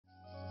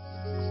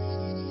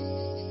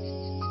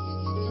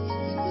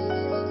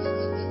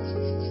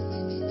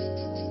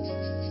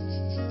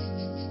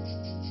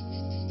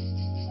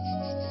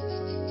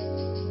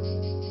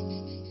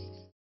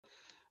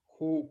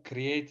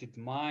created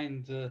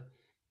mind?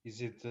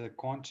 Is it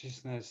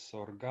consciousness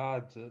or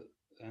God?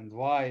 And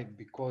why?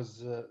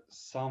 Because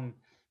some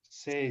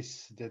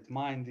says that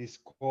mind is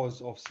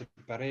cause of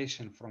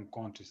separation from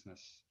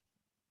consciousness.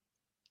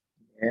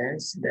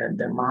 Yes,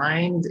 the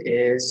mind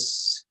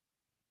is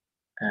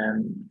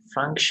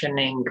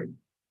functioning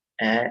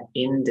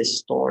in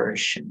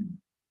distortion.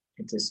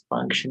 It is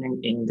functioning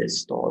in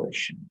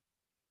distortion.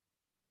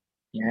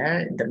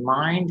 Yeah, the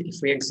mind, if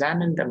we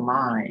examine the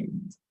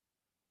mind,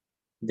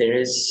 there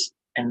is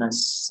an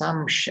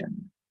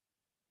assumption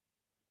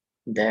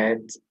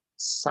that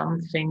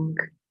something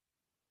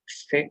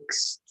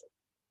fixed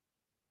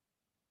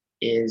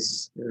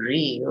is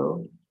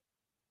real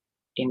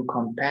in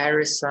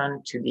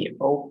comparison to the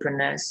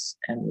openness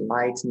and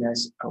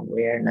lightness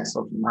awareness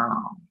of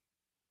now.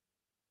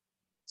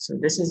 So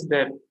this is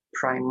the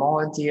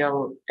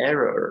primordial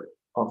error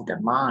of the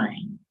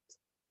mind,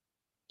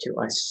 to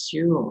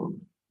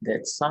assume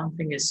that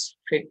something is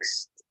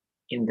fixed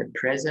in the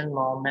present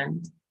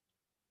moment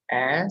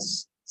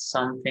as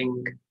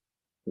something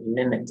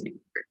limiting.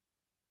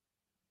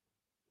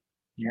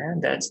 Yeah,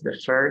 that's the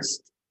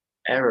first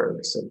error,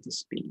 so to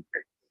speak.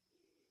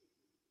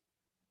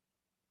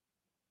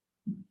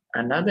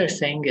 Another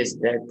thing is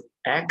that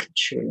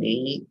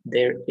actually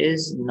there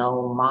is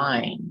no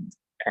mind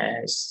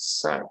as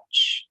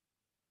such,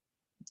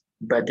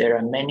 but there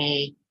are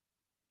many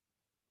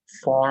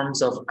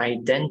forms of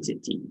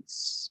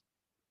identities.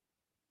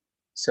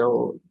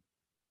 So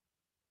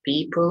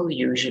people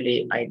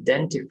usually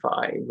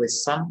identify with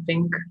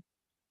something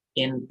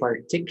in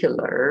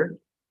particular,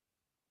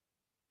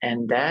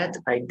 and that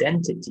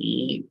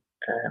identity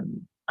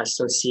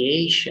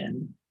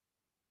association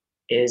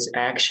is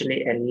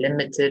actually a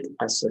limited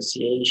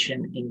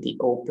association in the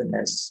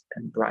openness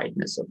and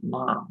brightness of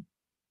now.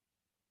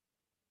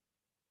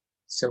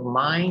 So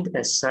mind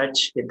as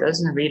such, it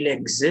doesn't really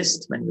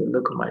exist when we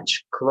look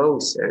much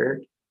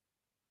closer,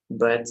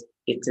 but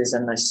it is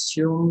an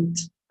assumed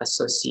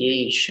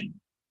association.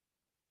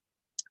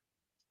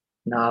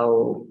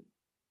 Now,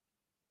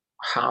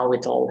 how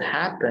it all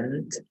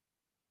happened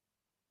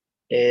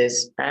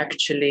is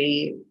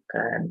actually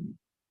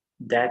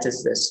that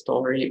is the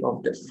story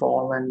of the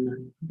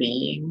fallen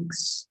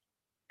beings,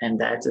 and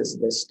that is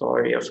the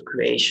story of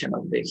creation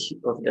of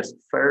the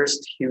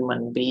first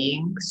human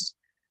beings,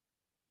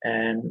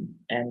 and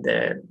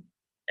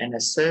a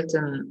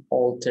certain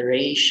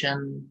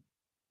alteration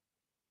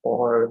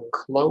or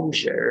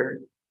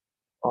closure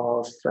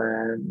of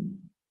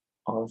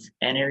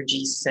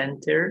energy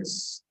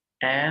centers,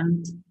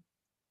 and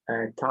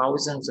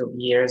thousands of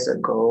years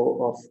ago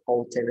of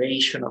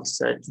alteration of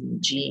certain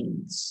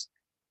genes.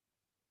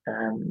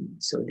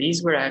 So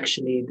these were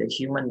actually the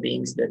human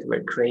beings that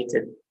were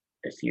created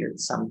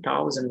some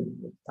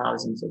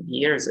thousands of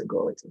years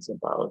ago. It was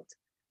about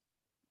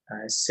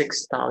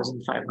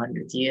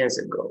 6,500 years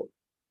ago.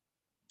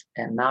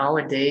 And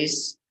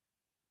nowadays,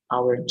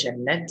 our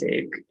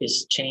genetic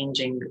is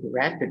changing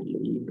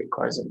rapidly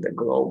because of the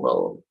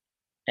global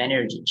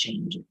energy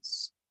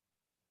changes.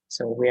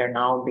 So we are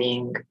now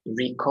being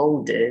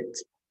recoded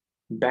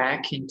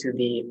back into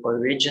the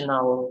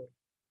original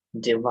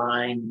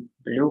divine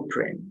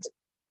blueprint,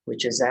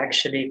 which is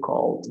actually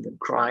called the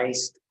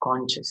Christ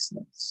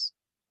consciousness.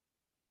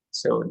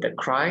 So the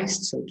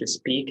Christ, so to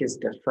speak, is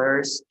the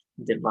first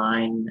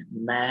divine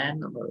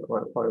man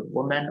or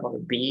woman or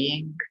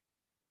being,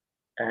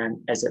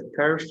 as a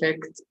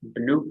perfect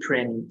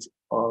blueprint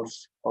of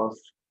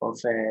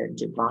a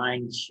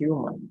divine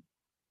human.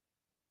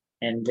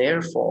 And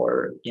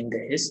therefore, in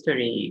the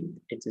history,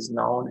 it is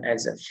known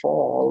as a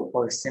fall,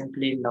 or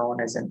simply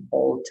known as an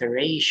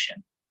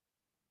alteration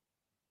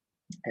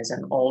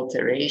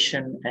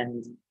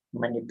and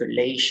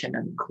manipulation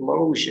and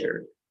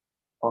closure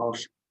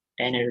of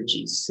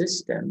energy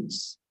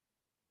systems.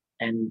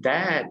 And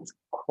that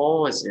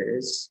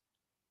causes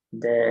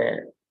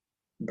the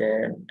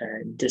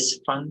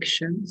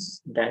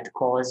dysfunctions, that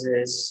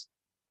causes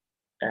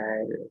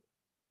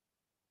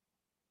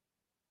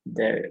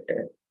the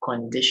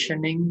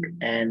conditioning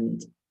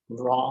and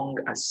wrong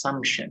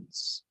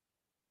assumptions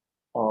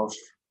of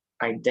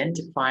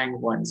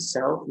identifying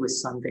oneself with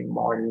something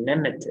more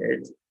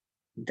limited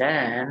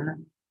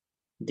than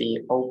the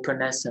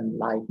openness and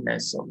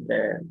lightness of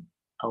the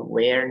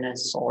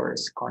awareness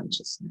source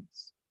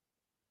consciousness.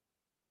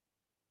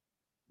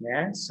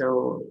 Yeah,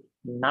 so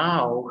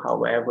now,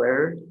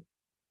 however,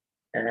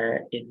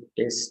 it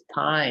is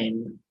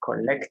time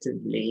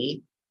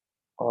collectively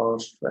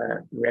of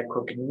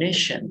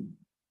recognition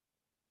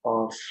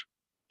of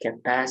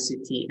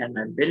capacity and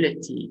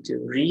ability to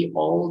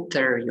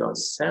re-alter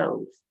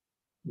yourself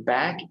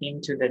back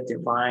into the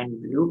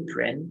divine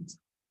blueprint.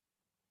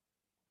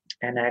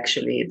 And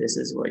actually, this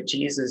is what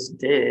Jesus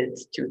did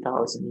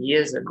 2,000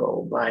 years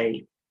ago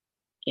by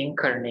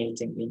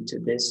incarnating into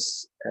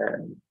this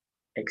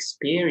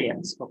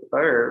experience of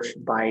earth,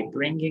 by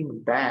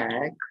bringing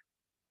back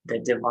the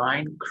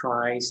divine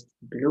Christ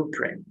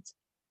blueprint.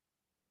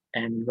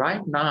 And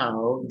right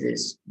now,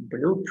 this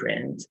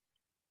blueprint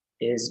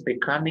is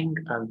becoming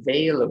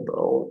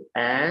available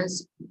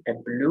as a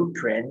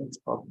blueprint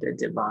of the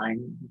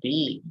divine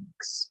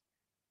beings.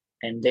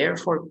 And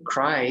therefore,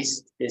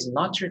 Christ is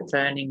not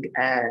returning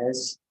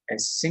as a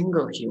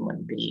single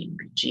human being,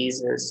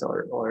 Jesus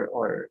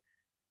or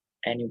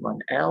anyone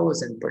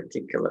else in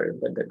particular,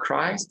 but the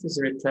Christ is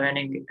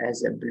returning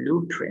as a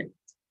blueprint.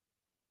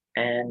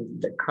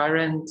 And the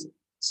current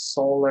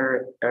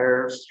solar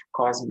Earth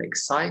cosmic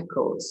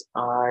cycles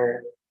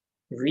are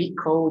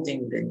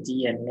recoding the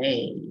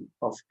DNA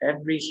of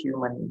every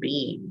human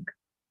being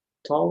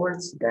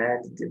towards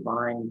that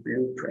divine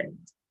blueprint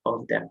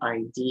of the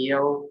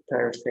ideal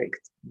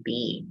perfect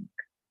being.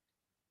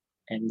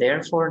 And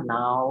therefore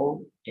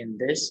now, in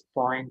this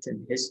point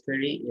in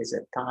history, is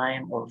a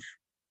time of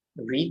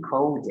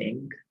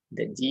recoding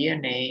the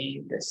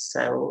DNA, the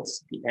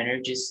cells, the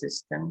energy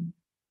system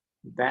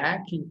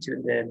back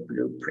into the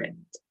blueprint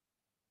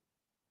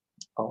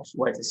of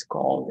what is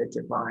called the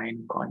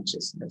divine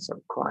consciousness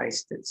of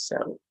Christ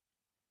itself.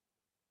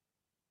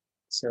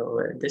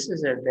 So this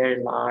is a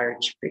very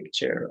large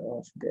picture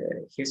of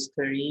the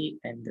history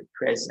and the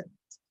present.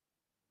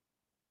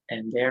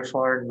 And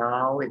therefore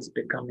now it's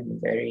becoming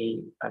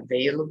very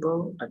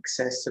available,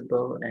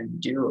 accessible, and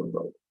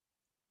doable.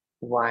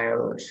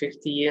 While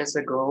 50 years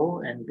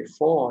ago and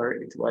before,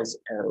 it was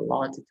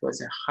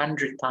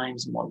 100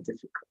 times more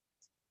difficult.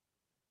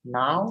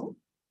 Now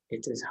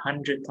it is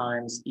 100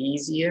 times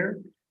easier,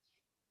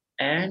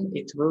 and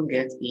it will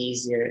get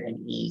easier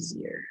and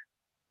easier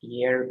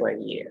year by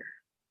year.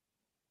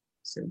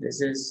 So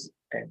this is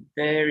a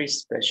very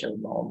special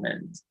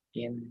moment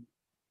in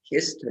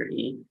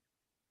history.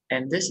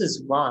 And this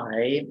is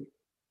why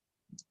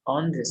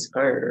on this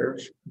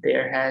earth,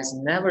 there has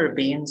never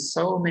been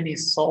so many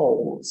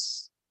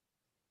souls,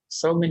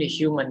 so many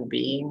human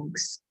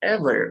beings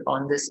ever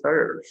on this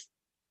earth.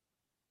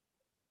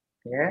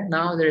 Yeah,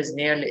 now there's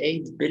nearly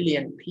 8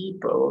 billion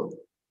people.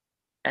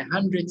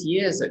 100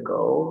 years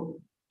ago,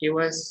 it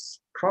was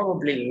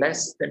probably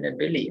less than 1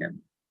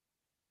 billion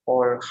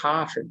or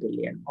half a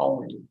billion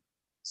only.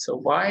 So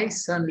why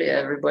suddenly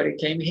everybody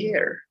came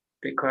here?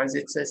 Because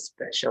it's a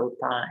special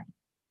time.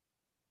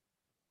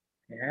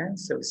 Yeah,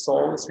 so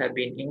souls have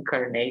been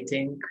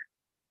incarnating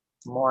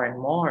more and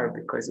more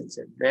because it's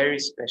a very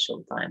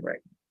special time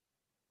right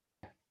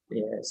now.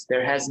 Yes,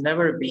 there has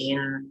never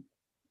been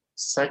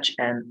such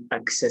an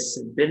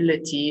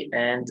accessibility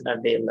and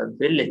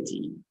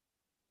availability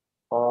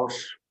of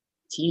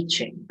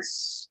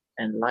teachings,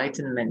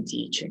 enlightenment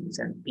teachings,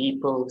 and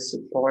people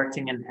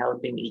supporting and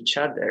helping each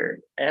other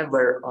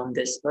ever on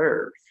this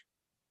earth.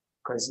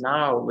 Because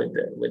now with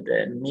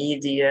the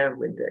media,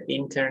 with the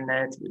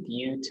internet, with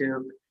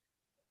YouTube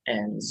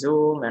and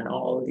Zoom and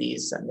all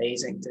these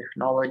amazing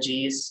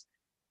technologies,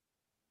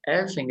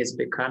 everything is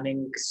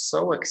becoming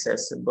so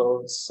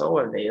accessible, so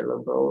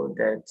available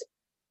that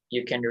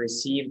you can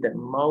receive the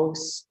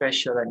most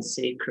special and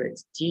sacred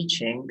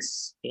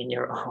teachings in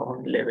your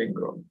own living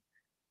room.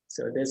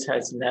 So this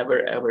has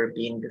never ever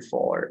been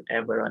before,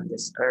 ever on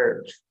this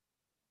earth.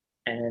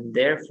 And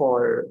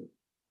therefore,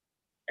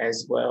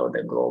 as well,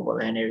 the global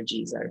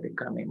energies are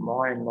becoming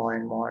more and more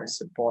and more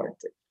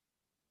supportive.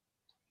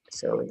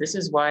 So this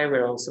is why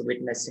we're also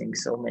witnessing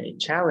so many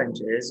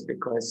challenges,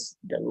 because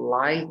the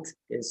light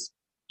is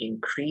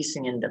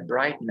increasing in the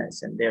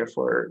brightness, and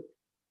therefore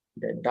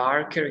the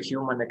darker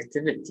human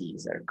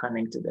activities are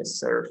coming to the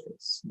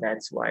surface.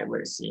 That's why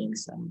we're seeing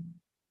some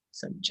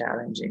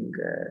challenging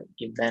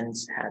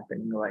events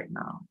happening right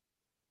now.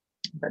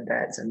 But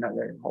that's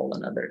another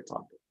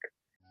topic.